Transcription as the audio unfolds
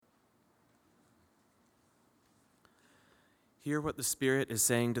Hear what the Spirit is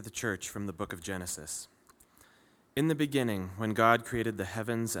saying to the church from the book of Genesis. In the beginning, when God created the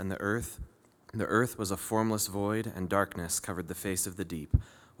heavens and the earth was a formless void, and darkness covered the face of the deep,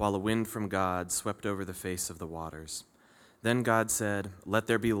 while a wind from God swept over the face of the waters. Then God said, "Let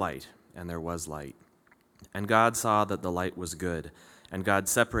there be light," and there was light. And God saw that the light was good, and God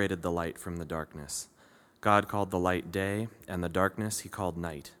separated the light from the darkness. God called the light day, and the darkness he called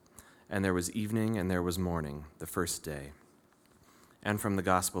night. And there was evening and there was morning, the first day. And from the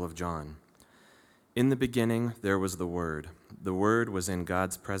Gospel of John. In the beginning there was the Word. The Word was in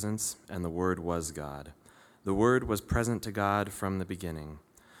God's presence, and the Word was God. The Word was present to God from the beginning.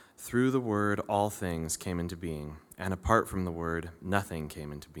 Through the Word all things came into being, and apart from the Word nothing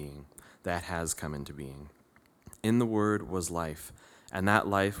came into being that has come into being. In the Word was life, and that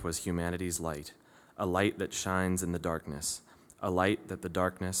life was humanity's light, a light that shines in the darkness, a light that the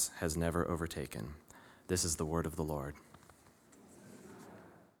darkness has never overtaken. This is the word of the Lord.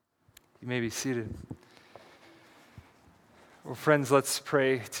 You may be seated. Well, friends, let's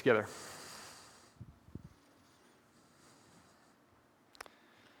pray together.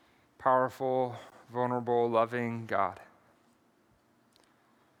 Powerful, vulnerable, loving God,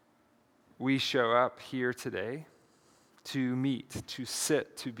 we show up here today to meet, to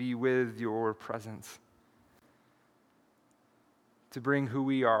sit, to be with your presence, to bring who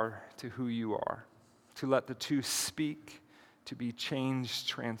we are to who you are, to let the two speak, to be changed,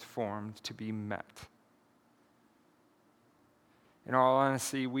 transformed, to be met. In all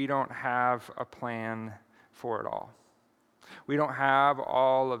honesty, we don't have a plan for it all. We don't have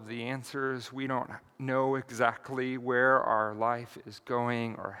all of the answers. We don't know exactly where our life is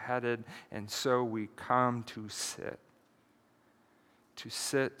going or headed, and so we come to sit, to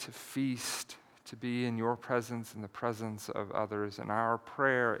feast, to be in your presence and the presence of others. And our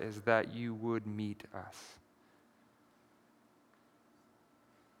prayer is that you would meet us.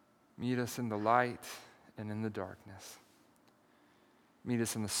 Meet us in the light and in the darkness. Meet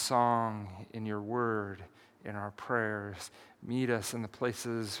us in the song, in your word, in our prayers. Meet us in the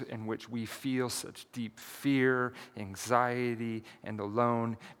places in which we feel such deep fear, anxiety, and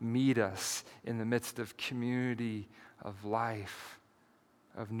alone. Meet us in the midst of community, of life,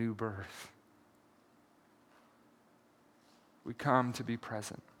 of new birth. We come to be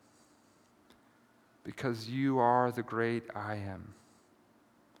present because you are the great I am.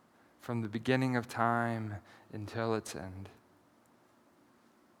 From the beginning of time until its end,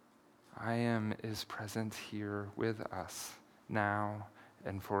 I am is present here with us now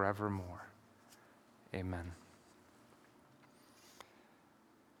and forevermore. Amen.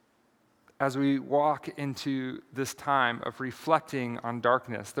 As we walk into this time of reflecting on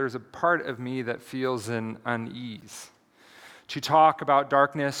darkness, there's a part of me that feels an unease. To talk about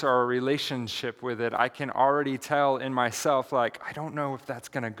darkness or a relationship with it, I can already tell in myself, I don't know if that's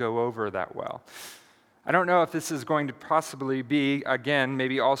going to go over that well. I don't know if this is going to possibly be, again,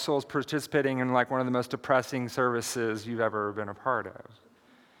 maybe All Souls participating in one of the most depressing services you've ever been a part of.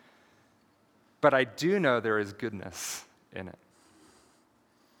 But I do know there is goodness in it.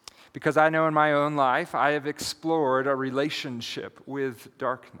 Because I know in my own life, I have explored a relationship with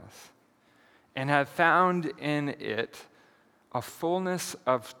darkness and have found in it a fullness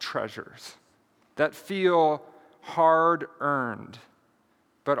of treasures that feel hard-earned,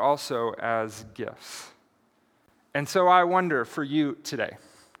 but also as gifts. And so I wonder for you today,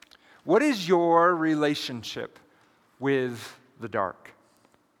 what is your relationship with the dark,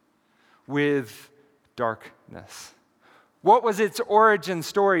 with darkness? What was its origin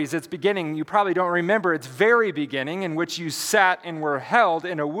stories, its beginning? You probably don't remember its very beginning, in which you sat and were held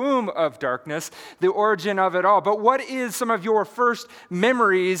in a womb of darkness, the origin of it all. But what is some of your first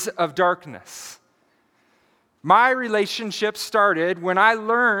memories of darkness? My relationship started when I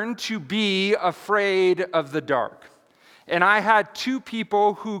learned to be afraid of the dark. And I had two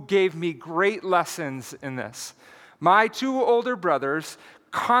people who gave me great lessons in this. My two older brothers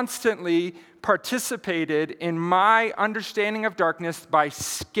constantly participated in my understanding of darkness by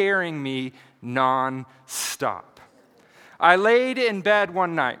scaring me non-stop. I laid in bed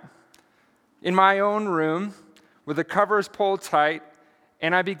one night in my own room with the covers pulled tight,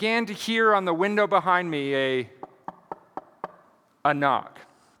 and I began to hear on the window behind me a knock.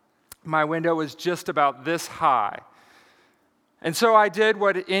 My window was just about this high. And so I did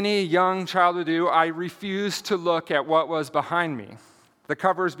what any young child would do. I refused to look at what was behind me. The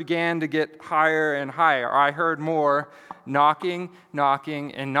covers began to get higher and higher. I heard more knocking,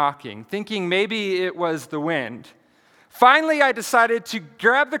 knocking, and knocking, thinking maybe it was the wind. Finally, I decided to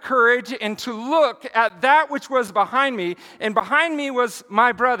grab the courage and to look at that which was behind me, and behind me was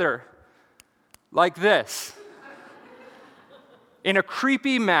my brother, like this. in a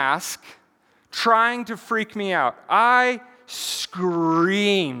creepy mask trying to freak me out. I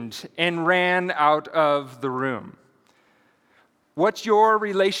screamed and ran out of the room. What's your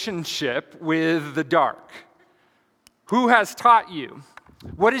relationship with the dark? Who has taught you?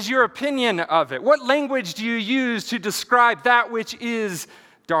 What is your opinion of it? What language do you use to describe that which is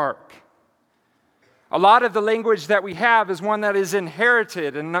dark? A lot of the language that we have is one that is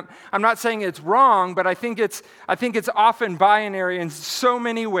inherited, and I'm not saying it's wrong, but I think it's often binary in so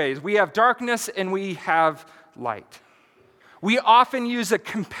many ways. We have darkness and we have light. We often use a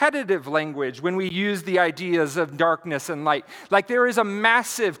competitive language when we use the ideas of darkness and light. Like there is a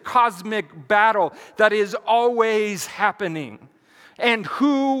massive cosmic battle that is always happening. And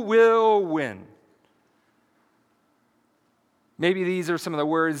who will win? Maybe these are some of the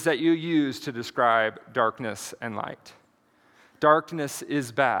words that you use to describe darkness and light. Darkness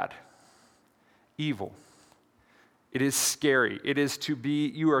is bad, evil. It is scary.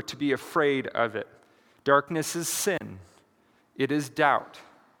 You are to be afraid of it. Darkness is sin. It is doubt.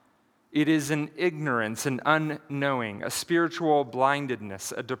 It is an ignorance, an unknowing, a spiritual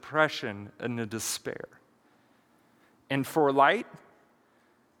blindedness, a depression, and a despair. And for light,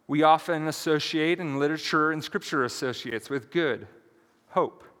 we often associate, and literature and scripture associates with good,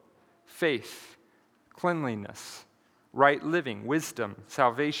 hope, faith, cleanliness, right living, wisdom,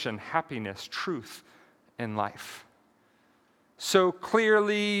 salvation, happiness, truth, and life. So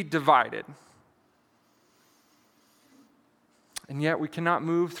clearly divided. And yet we cannot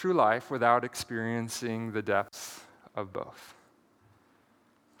move through life without experiencing the depths of both.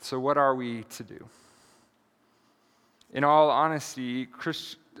 So what are we to do? In all honesty,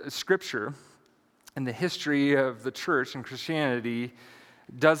 Scripture and the history of the church and Christianity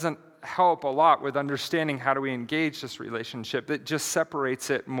doesn't help a lot with understanding how do we engage this relationship. It just separates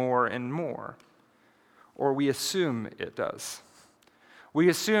it more and more. Or we assume it does. We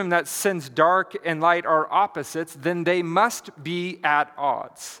assume that since dark and light are opposites, then they must be at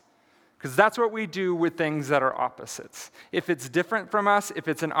odds. Because that's what we do with things that are opposites. If it's different from us, if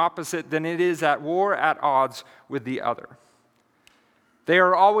it's an opposite, then it is at war, at odds with the other. They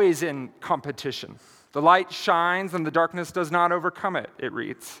are always in competition. The light shines and the darkness does not overcome it, it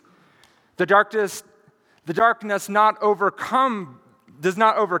reads. The darkness does not overcome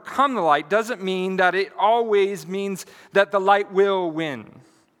the light doesn't mean that it always means that the light will win.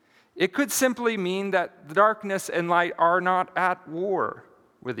 It could simply mean that the darkness and light are not at war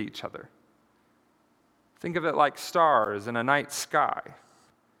with each other. Think of it like stars in a night sky.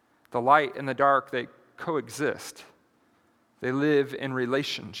 The light and the dark, they coexist. They live in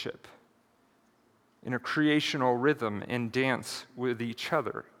relationship, in a creational rhythm and dance with each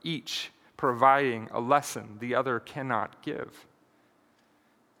other, each providing a lesson the other cannot give.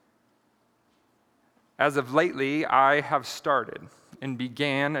 As of lately, I have started and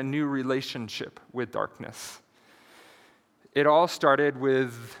began a new relationship with darkness. It all started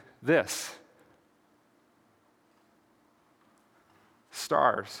with this.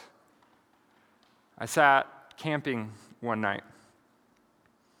 Stars. I sat camping one night.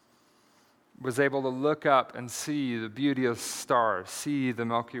 Was able to look up and see the beauty of stars, see the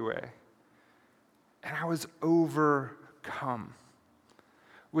Milky Way. And I was overcome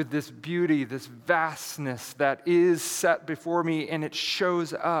with this beauty, this vastness that is set before me, and it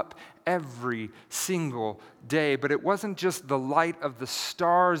shows up every single day. But it wasn't just the light of the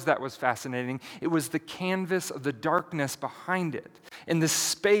stars that was fascinating. It was the canvas of the darkness behind it, and the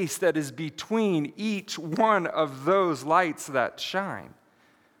space that is between each one of those lights that shine.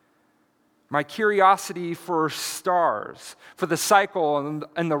 My curiosity for stars, for the cycle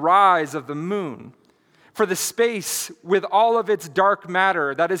and the rise of the moon, for the space with all of its dark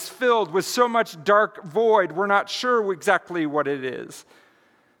matter that is filled with so much dark void, we're not sure exactly what it is.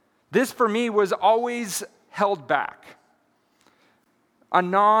 This, for me, was always held back. A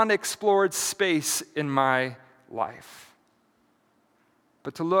non-explored space in my life.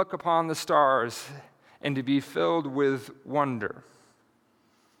 But to look upon the stars and to be filled with wonder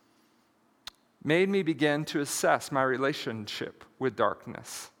made me begin to assess my relationship with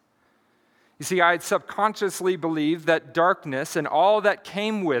darkness. You see, I had subconsciously believed that darkness and all that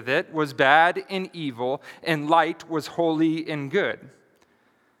came with it was bad and evil, and light was holy and good.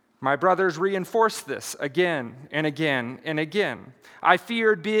 My brothers reinforced this again and again and again. I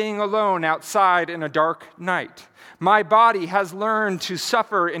feared being alone outside in a dark night. My body has learned to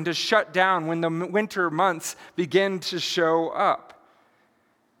suffer and to shut down when the winter months begin to show up.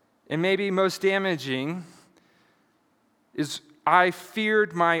 And maybe most damaging is I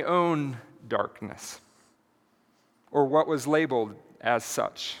feared my own darkness, or what was labeled as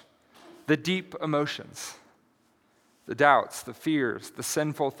such, the deep emotions, the doubts, the fears, the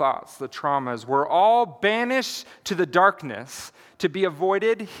sinful thoughts, the traumas were all banished to the darkness to be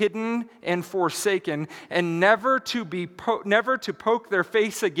avoided, hidden, and forsaken, and never to poke their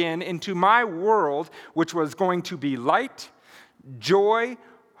face again into my world, which was going to be light, joy,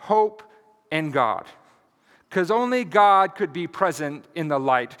 hope, and God. Because only God could be present in the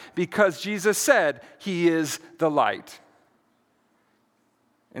light, because Jesus said he is the light.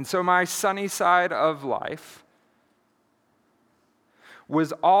 And so my sunny side of life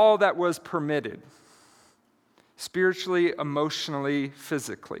was all that was permitted, spiritually, emotionally,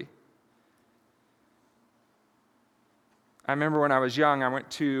 physically. I remember when I was young, I went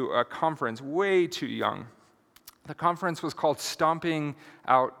to a conference, way too young. The conference was called Stomping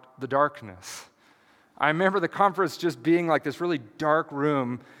Out the Darkness. I remember the conference just being like this really dark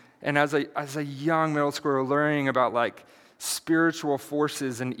room, and as a young middle schooler learning about like spiritual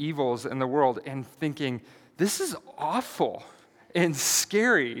forces and evils in the world and thinking, this is awful and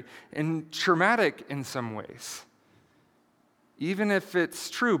scary and traumatic in some ways. Even if it's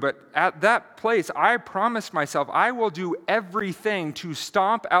true, but at that place, I promised myself I will do everything to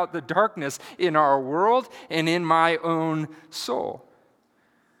stomp out the darkness in our world and in my own soul.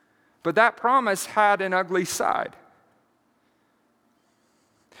 But that promise had an ugly side.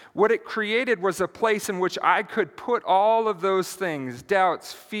 What it created was a place in which I could put all of those things,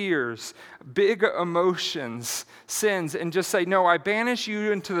 doubts, fears, big emotions, sins, and just say, no, I banish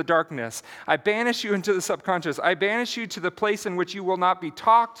you into the darkness. I banish you into the subconscious. I banish you to the place in which you will not be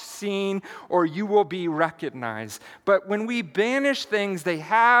talked, seen, or you will be recognized. But when we banish things, they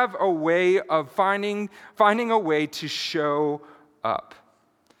have a way of finding a way to show up.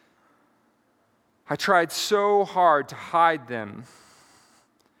 I tried so hard to hide them,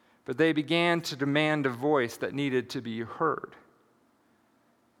 but they began to demand a voice that needed to be heard.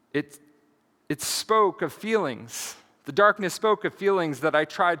 It spoke of feelings. The darkness spoke of feelings that I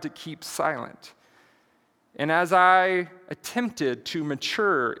tried to keep silent. And as I attempted to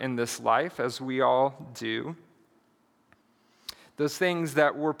mature in this life, as we all do, those things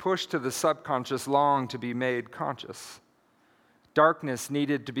that were pushed to the subconscious longed to be made conscious. Darkness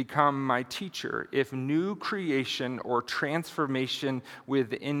needed to become my teacher if new creation or transformation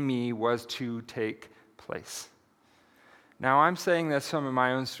within me was to take place. Now, I'm saying this some of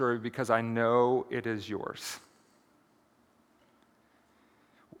my own story because I know it is yours.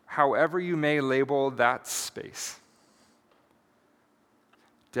 However you may label that space,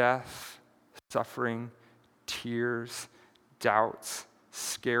 death, suffering, tears, doubts,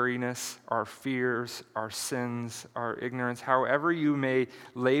 scariness, our fears, our sins, our ignorance, however you may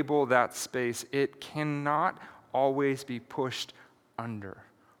label that space, it cannot always be pushed under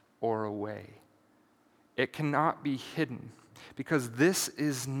or away. It cannot be hidden, because this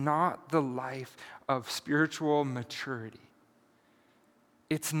is not the life of spiritual maturity.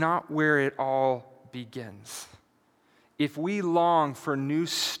 It's not where it all begins. If we long for new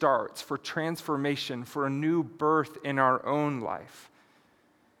starts, for transformation, for a new birth in our own life,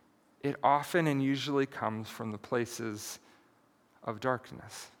 it often and usually comes from the places of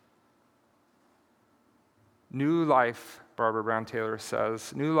darkness. New life, Barbara Brown Taylor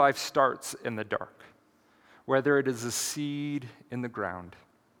says, new life starts in the dark, whether it is a seed in the ground,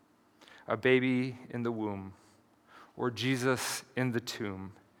 a baby in the womb, or Jesus in the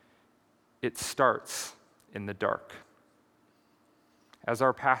tomb. It starts in the dark. As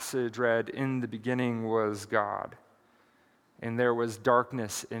our passage read, in the beginning was God, and there was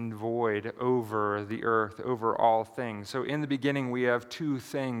darkness and void over the earth, over all things. So in the beginning, we have two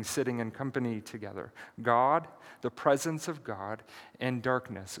things sitting in company together. God, the presence of God, and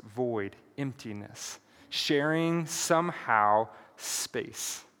darkness, void, emptiness, sharing somehow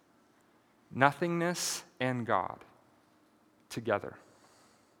space. Nothingness and God together.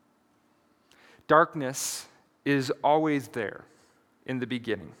 Darkness is always there in the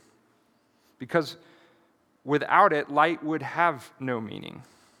beginning, because without it, light would have no meaning.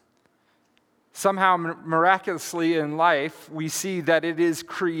 Somehow, miraculously in life, we see that it is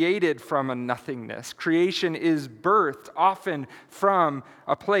created from a nothingness. Creation is birthed often from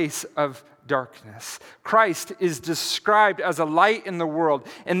a place of darkness. Christ is described as a light in the world,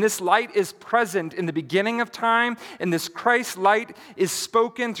 and this light is present in the beginning of time, and this Christ light is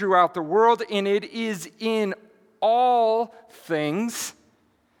spoken throughout the world, and it is in all things.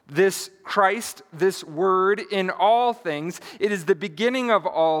 This Christ, this word in all things, it is the beginning of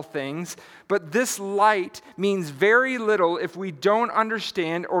all things, but this light means very little if we don't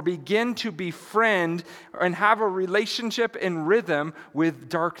understand or begin to befriend and have a relationship and rhythm with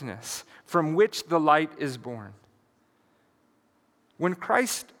darkness, from which the light is born. When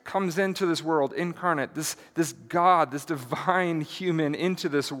Christ comes into this world, incarnate, this God, this divine human into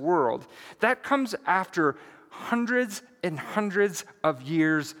this world, that comes after hundreds and hundreds of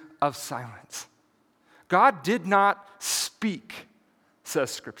years of silence. God did not speak,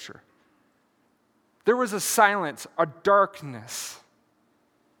 says Scripture. There was a silence, a darkness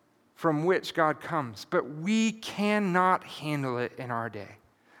from which God comes, but we cannot handle it in our day.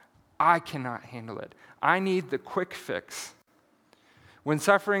 I cannot handle it. I need the quick fix. When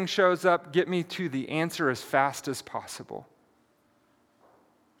suffering shows up, get me to the answer as fast as possible.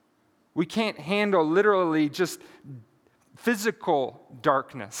 We can't handle literally just physical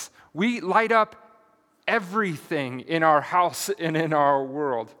darkness. We light up everything in our house and in our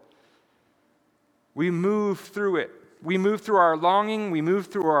world. We move through it. We move through our longing. We move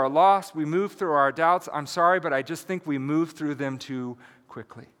through our loss. We move through our doubts. I'm sorry, but I just think we move through them too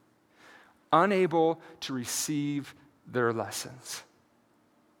quickly, unable to receive their lessons.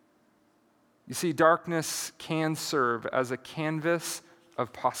 You see, darkness can serve as a canvas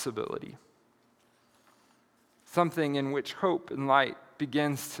of possibility, something in which hope and light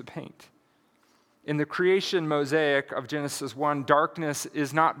begins to paint. In the creation mosaic of Genesis 1, darkness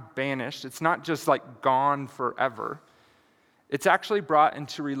is not banished. It's not just like gone forever. It's actually brought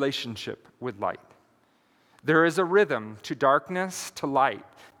into relationship with light. There is a rhythm to darkness, to light,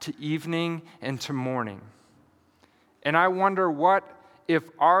 to evening, and to morning. And I wonder what if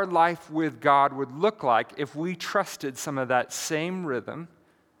our life with God would look like if we trusted some of that same rhythm,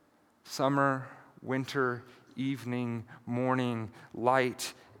 summer, winter, evening, morning,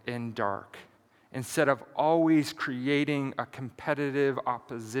 light, and dark, instead of always creating a competitive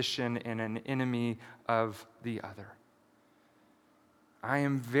opposition and an enemy of the other. I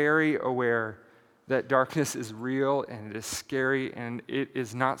am very aware that darkness is real and it is scary and it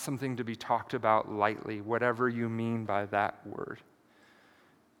is not something to be talked about lightly, whatever you mean by that word.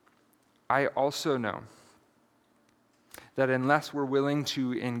 I also know that unless we're willing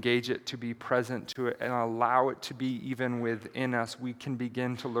to engage it, to be present to it, and allow it to be even within us, we can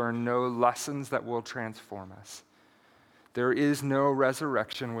begin to learn no lessons that will transform us. There is no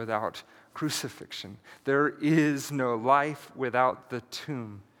resurrection without crucifixion. There is no life without the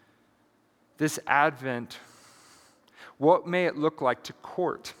tomb. This Advent, what may it look like to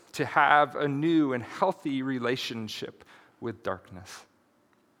court, to have a new and healthy relationship with darkness?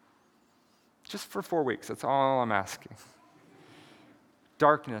 Just for 4 weeks, that's all I'm asking.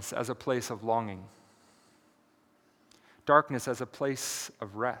 Darkness as a place of longing. Darkness as a place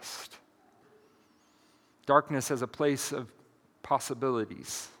of rest. Darkness as a place of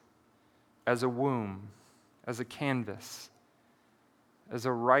possibilities, as a womb, as a canvas, as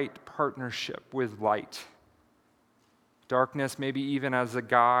a right partnership with light. Darkness maybe even as a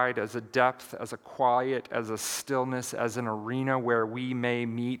guide, as a depth, as a quiet, as a stillness, as an arena where we may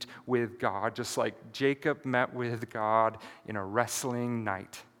meet with God, just like Jacob met with God in a wrestling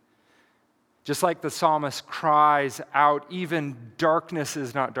night. Just like the psalmist cries out, even darkness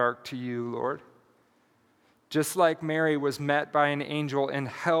is not dark to you, Lord. Just like Mary was met by an angel and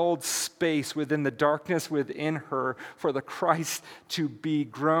held space within the darkness within her for the Christ to be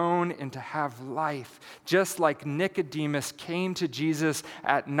grown and to have life. Just like Nicodemus came to Jesus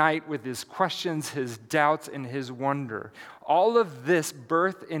at night with his questions, his doubts, and his wonder. All of this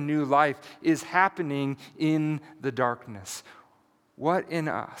birth and new life is happening in the darkness. What in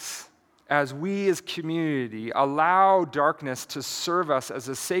us, as we as community allow darkness to serve us as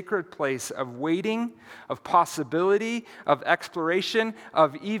a sacred place of waiting, of possibility, of exploration,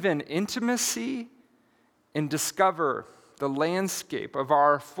 of even intimacy, and discover the landscape of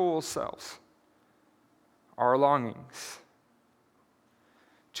our full selves, our longings.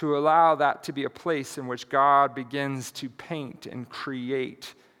 To allow that to be a place in which God begins to paint and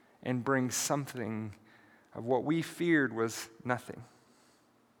create and bring something of what we feared was nothing.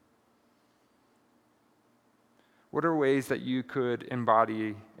 What are ways that you could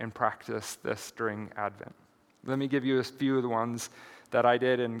embody and practice this during Advent? Let me give you a few of the ones that I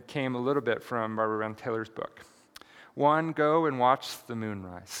did and came a little bit from Barbara Van Taylor's book. 1, go and watch the moon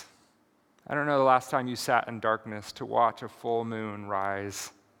rise. I don't know the last time you sat in darkness to watch a full moon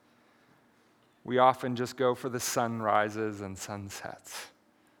rise. We often just go for the sunrises and sunsets.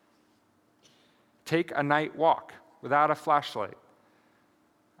 Take a night walk without a flashlight.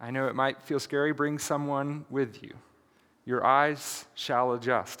 I know it might feel scary. Bring someone with you. Your eyes shall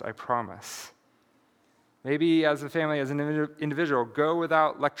adjust, I promise. Maybe as a family, as an individual, go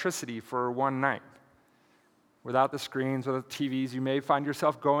without electricity for one night. Without the screens, without the TVs, you may find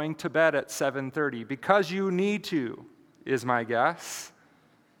yourself going to bed at 7:30 because you need to, is my guess.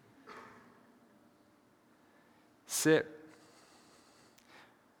 Sit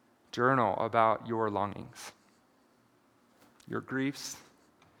Journal about your longings, your griefs,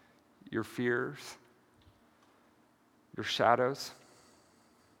 your fears, your shadows.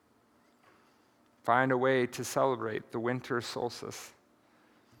 Find a way to celebrate the winter solstice.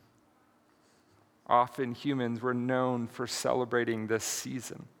 Often humans were known for celebrating this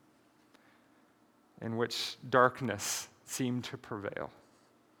season in which darkness seemed to prevail.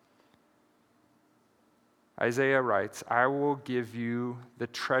 Isaiah writes, "I will give you the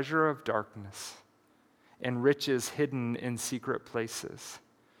treasure of darkness and riches hidden in secret places,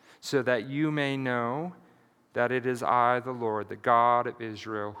 so that you may know that it is I, the Lord, the God of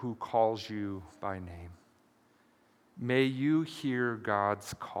Israel, who calls you by name." May you hear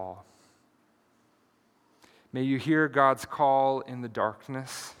God's call. May you hear God's call in the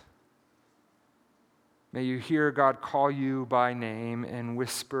darkness. May you hear God call you by name and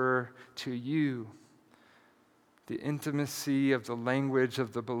whisper to you the intimacy of the language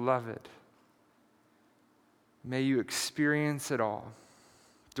of the beloved. May you experience it all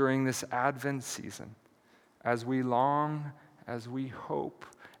during this Advent season as we long, as we hope,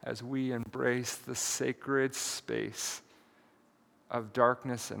 as we embrace the sacred space of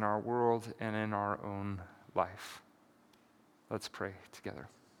darkness in our world and in our own life. Let's pray together.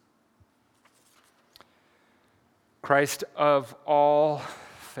 Christ, of all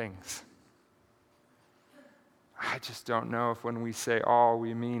things, I just don't know if when we say all,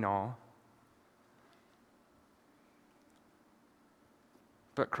 we mean all.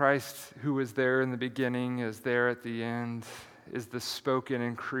 But Christ, who was there in the beginning, is there at the end, is the spoken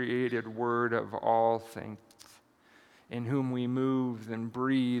and created word of all things, in whom we move and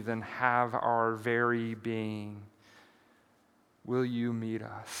breathe and have our very being. Will you meet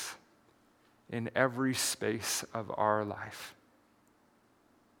us in every space of our life?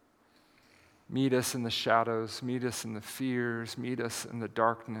 Meet us in the shadows, meet us in the fears, meet us in the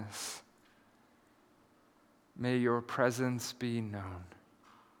darkness. May your presence be known.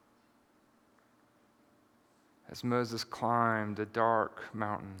 As Moses climbed a dark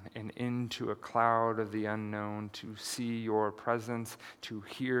mountain and into a cloud of the unknown to see your presence, to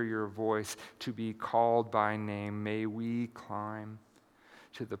hear your voice, to be called by name, may we climb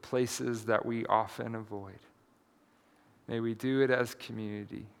to the places that we often avoid. May we do it as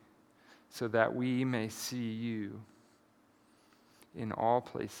community so that we may see you in all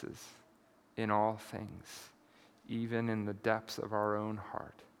places, in all things, even in the depths of our own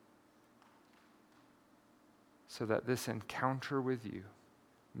heart, so that this encounter with you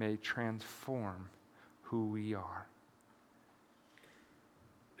may transform who we are.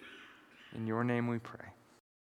 In your name we pray.